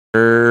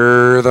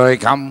Here they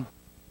come.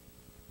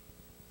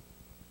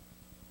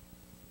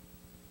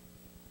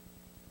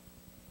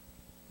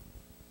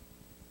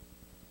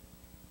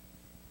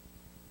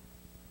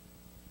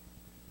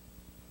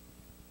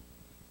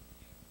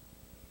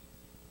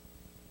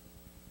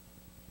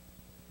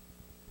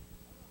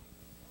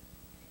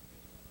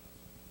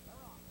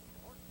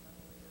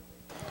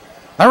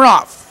 They're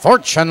off.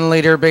 Fortune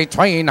leader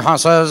between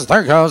horses.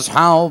 There goes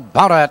How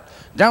About It.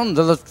 Down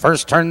to the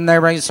first turn they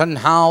race, and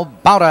How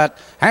About It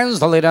has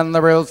the lead on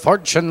the rail.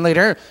 Fortune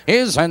leader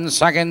is in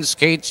second,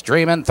 Skate's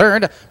Dream in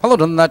third.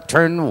 Followed in that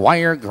turn,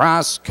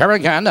 Wiregrass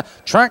Kerrigan,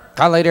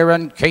 Leader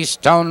and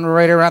Keystone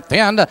Raider at the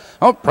end.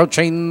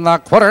 Approaching the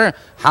quarter,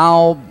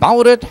 How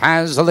About It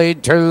has the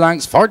lead, 2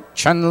 lengths.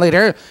 Fortune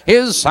leader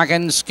is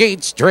second,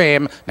 Skate's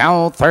Dream.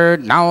 Now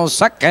third, now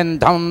second,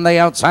 down the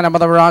outside of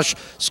the rush.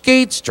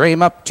 Skate's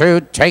Dream up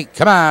to take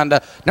command.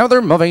 Now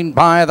they're moving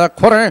by the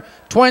quarter.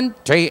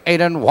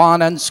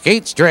 28-1, and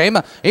Skate's Dream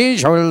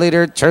is your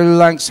leader, 2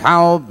 lengths.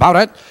 How About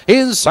It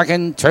is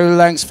second, 2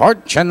 lengths.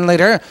 Fortune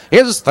leader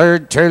is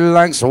third, 2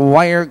 lengths.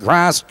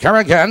 Wiregrass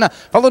Kerrigan,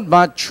 followed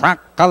by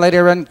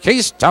Leader and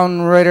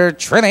Keystone Raider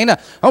trailing.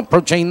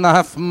 Approaching the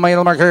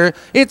half-mile marker,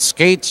 it's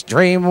Skate's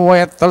Dream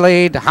with the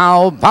lead.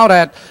 How About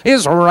It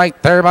is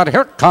right there, but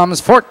here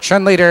comes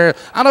Fortune leader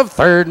out of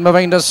third,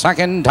 moving to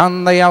second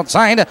on the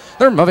outside.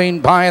 They're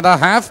moving by the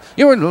half.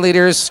 Your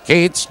leader,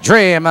 Skate's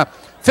Dream.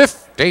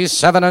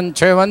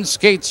 57-2, and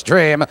Skate's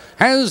Dream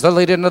has the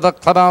lead into the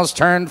clubhouse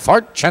turn.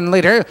 Fortune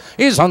leader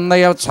is on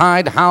the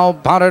outside. How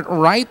About It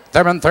right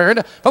there in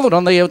third. Followed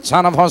on the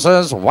outside of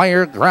horses,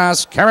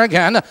 Wiregrass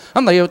Kerrigan.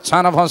 On the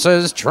outside of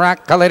horses,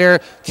 Leader.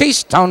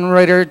 Keystone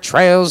Raider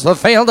trails the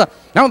field.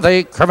 Now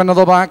they curve into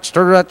the back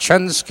stretch,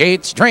 and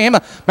Skate's Dream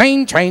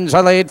maintains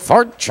a lead.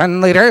 Fortune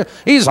leader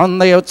is on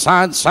the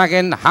outside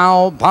second.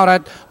 How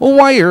About It?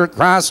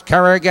 Wiregrass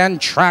Kerrigan,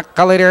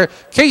 Leader.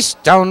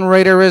 Keystone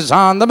Raider is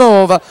on the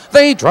move.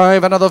 They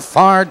drive into the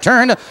far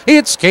turn.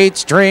 It's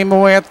Skate's Dream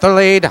with the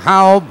lead.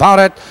 How About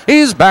It?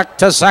 He's back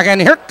to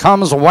second. Here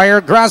comes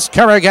Wiregrass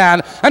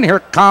Kerrigan, and here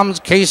comes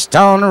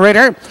Keystone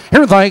Raider.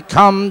 Here they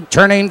come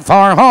turning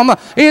for home.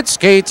 It's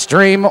Skate's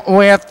Dream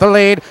with the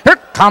lead. Here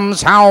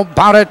comes How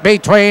About It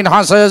between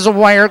horses,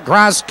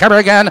 Wiregrass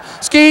Kerrigan,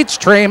 Skate's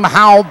Dream.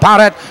 How About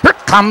It? Here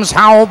comes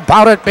How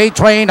About It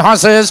between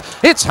horses.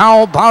 It's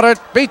How About It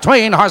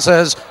between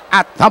horses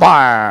at the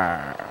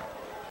bar.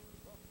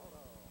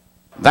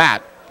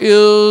 That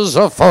is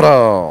a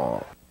photo.